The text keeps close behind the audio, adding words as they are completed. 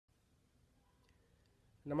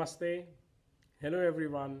Namaste. Hello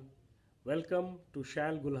everyone. Welcome to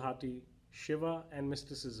Shal Gulhati, Shiva and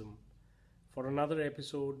Mysticism for another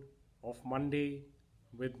episode of Monday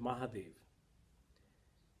with Mahadev.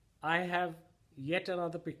 I have yet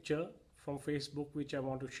another picture from Facebook which I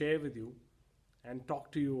want to share with you and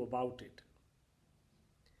talk to you about it.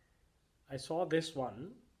 I saw this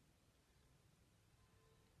one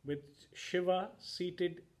with Shiva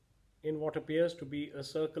seated in what appears to be a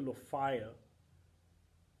circle of fire,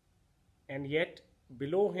 and yet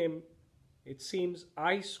below him it seems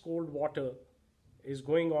ice cold water is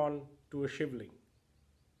going on to a shivling,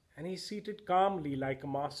 and he's seated calmly like a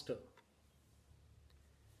master.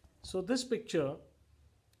 So this picture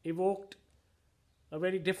evoked a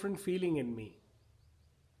very different feeling in me.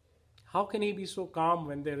 How can he be so calm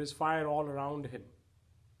when there is fire all around him?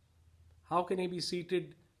 How can he be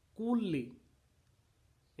seated coolly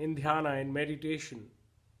in dhyana, in meditation,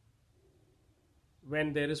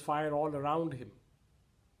 when there is fire all around him?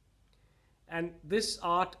 And this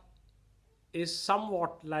art is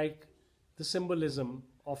somewhat like the symbolism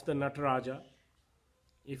of the Nataraja.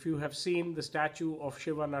 If you have seen the statue of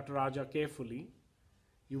Shiva Nataraja carefully,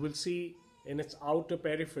 you will see in its outer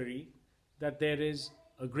periphery that there is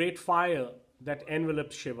a great fire that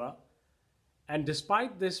envelops Shiva, and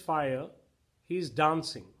despite this fire, he is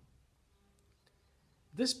dancing.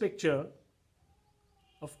 This picture,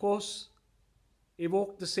 of course,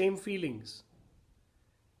 evoked the same feelings,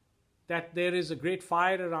 that there is a great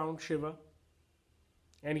fire around Shiva,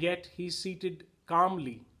 and yet he's seated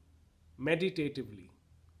calmly, meditatively,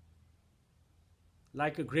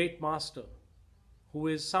 like a great master who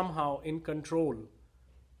is somehow in control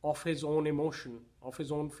of his own emotion, of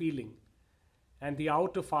his own feeling, and the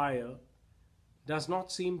outer fire does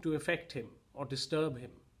not seem to affect him or disturb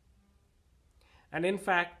him. And in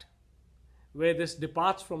fact, where this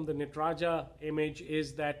departs from the Nataraja image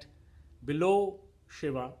is that below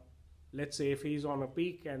Shiva, let's say if he's on a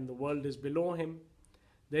peak and the world is below him,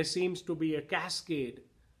 there seems to be a cascade,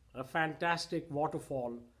 a fantastic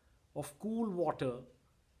waterfall of cool water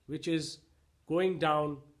which is going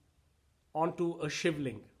down onto a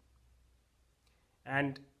shivling.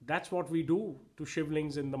 And that's what we do to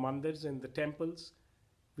shivlings in the mandirs, in the temples.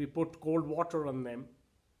 We put cold water on them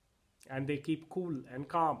and they keep cool and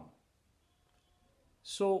calm.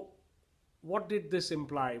 So what did this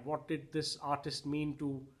imply? What did this artist mean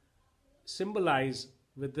to symbolize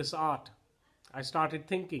with this art? I started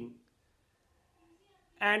thinking.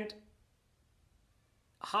 And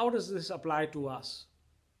how does this apply to us?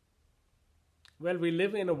 Well, we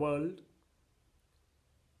live in a world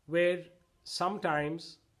where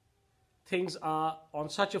sometimes things are on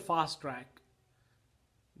such a fast track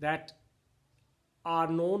that our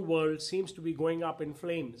known world seems to be going up in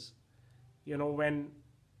flames. You know, when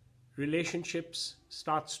relationships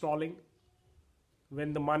start stalling,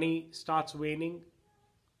 when the money starts waning,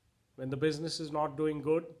 when the business is not doing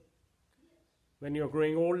good, when you're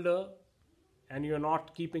growing older and you're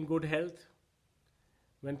not keeping good health,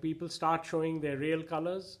 when people start showing their real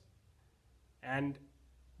colors and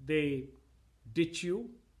they ditch you,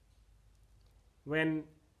 when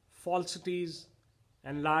falsities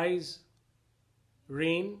and lies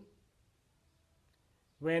reign,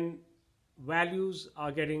 when values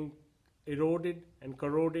are getting eroded and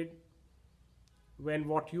corroded, when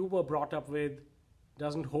what you were brought up with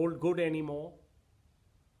doesn't hold good anymore,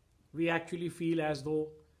 we actually feel as though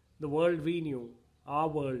the world we knew, our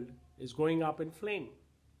world, is going up in flame.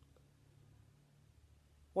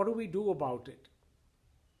 What do we do about it?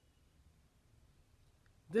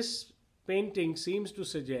 This painting seems to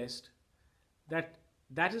suggest that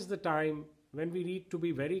that is the time when we need to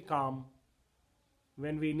be very calm,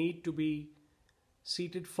 when we need to be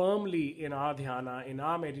seated firmly in our dhyana, in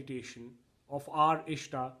our meditation of our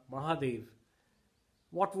Ishta, Mahadev.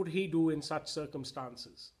 What would he do in such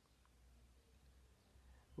circumstances?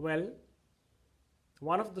 Well,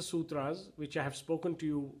 one of the sutras which I have spoken to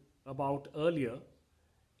you about earlier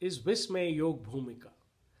is Vismay Yog Bhumika.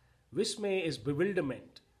 Vismay is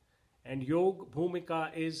bewilderment, and Yog Bhumika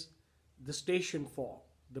is the station for,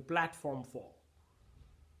 the platform for.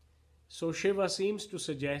 So Shiva seems to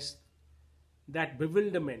suggest that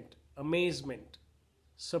bewilderment, amazement,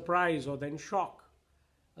 surprise, or then shock,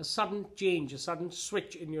 a sudden change, a sudden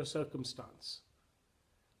switch in your circumstance,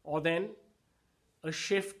 or then a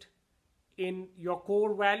shift in your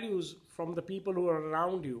core values from the people who are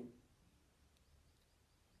around you,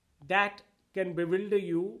 that can bewilder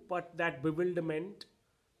you, but that bewilderment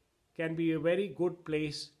can be a very good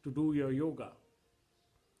place to do your yoga.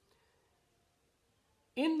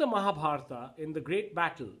 In the Mahabharata, in the great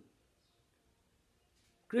battle,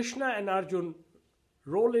 Krishna and Arjun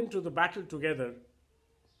roll into the battle together.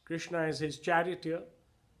 Krishna is his charioteer.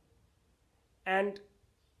 And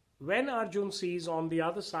when Arjun sees on the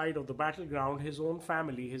other side of the battleground his own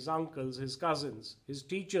family, his uncles, his cousins, his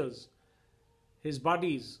teachers, his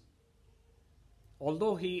buddies,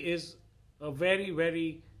 although he is a very,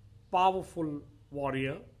 very powerful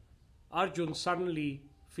warrior, Arjun suddenly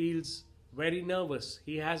feels very nervous.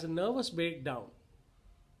 He has a nervous breakdown.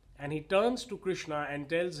 And he turns to Krishna and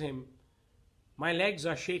tells him, "My legs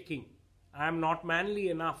are shaking. I am not manly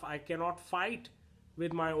enough. I cannot fight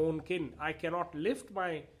with my own kin. I cannot lift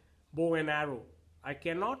my bow and arrow. I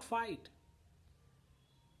cannot fight."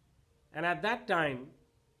 And at that time,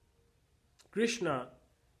 Krishna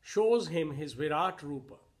shows him his Virat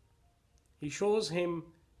Rupa. He shows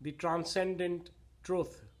him the transcendent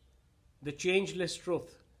truth, the changeless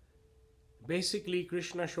truth. Basically,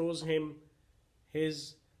 Krishna shows him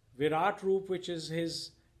his Virat Rupa, which is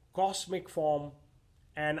his cosmic form,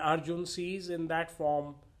 and Arjun sees in that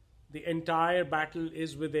form the entire battle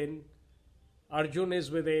is within. Arjun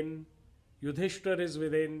is within, Yudhishthir is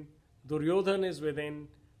within, Duryodhan is within,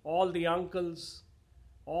 all the uncles,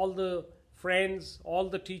 all the friends, all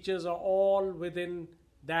the teachers are all within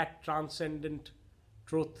that transcendent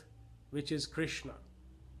truth, which is Krishna.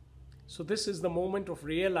 So this is the moment of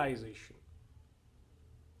realization.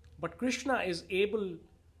 But Krishna is able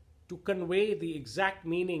to convey the exact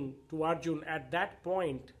meaning to Arjun at that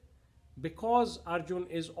point because Arjun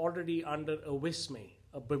is already under a vismay,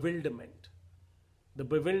 a bewilderment. The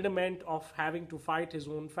bewilderment of having to fight his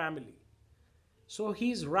own family. So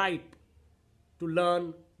he's ripe to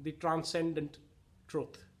learn the transcendent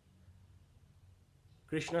truth.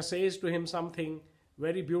 Krishna says to him something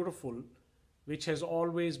very beautiful, which has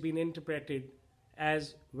always been interpreted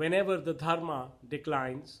as whenever the dharma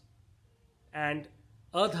declines and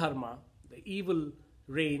adharma, the evil,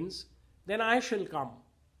 reigns, then I shall come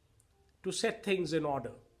to set things in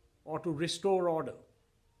order or to restore order.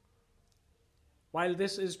 While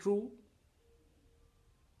this is true,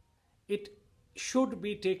 it should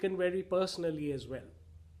be taken very personally as well.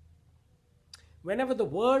 Whenever the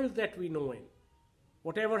world that we know in,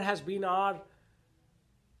 whatever has been our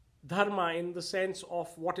dharma in the sense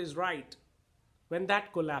of what is right, when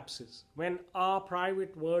that collapses, when our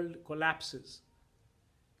private world collapses,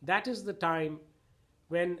 that is the time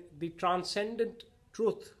when the transcendent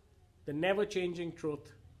truth, the never-changing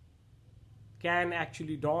truth, can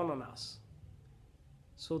actually dawn on us.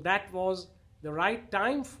 So that was the right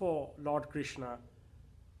time for Lord Krishna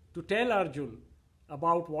to tell Arjun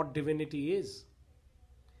about what divinity is.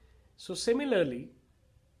 So similarly,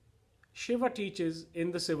 Shiva teaches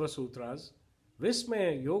in the Shiva Sutras,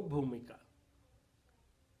 Vismaya Yog Bhumika.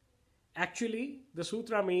 Actually, the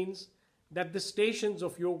sutra means that the stations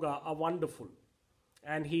of yoga are wonderful.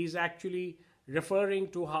 And he is actually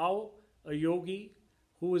referring to how a yogi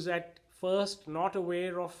who is at first not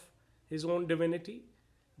aware of his own divinity,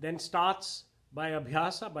 then starts by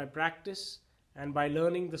abhyasa, by practice, and by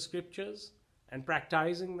learning the scriptures and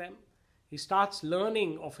practicing them. He starts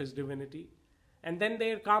learning of his divinity. And then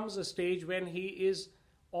there comes a stage when he is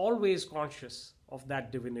always conscious of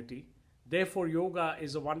that divinity. Therefore, yoga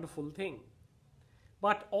is a wonderful thing.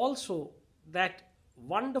 But also that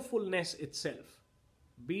wonderfulness itself,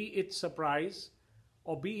 be it surprise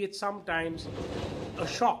or be it sometimes a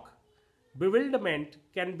shock. Bewilderment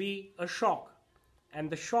can be a shock, and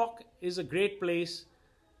the shock is a great place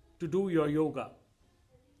to do your yoga.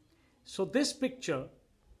 So this picture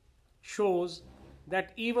shows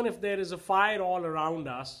that even if there is a fire all around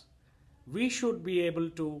us, we should be able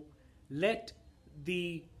to let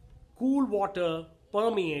the cool water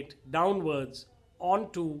permeate downwards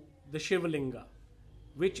onto the Shivalinga,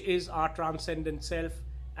 which is our transcendent self,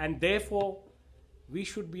 and therefore we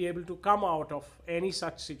should be able to come out of any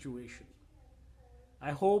such situation.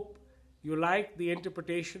 I hope you like the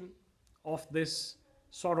interpretation of this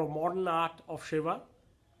sort of modern art of Shiva,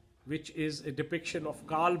 which is a depiction of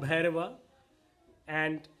Kaalbhairava,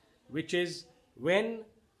 and which is when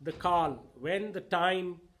the Kaal, when the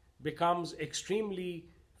time becomes extremely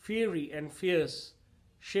fiery and fierce,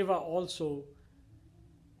 Shiva also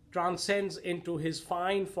transcends into his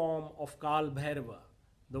fine form of Kaalbhairava,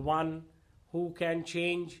 the one who can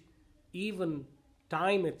change even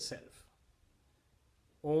time itself.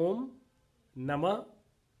 Om Namah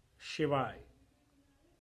Shivaya.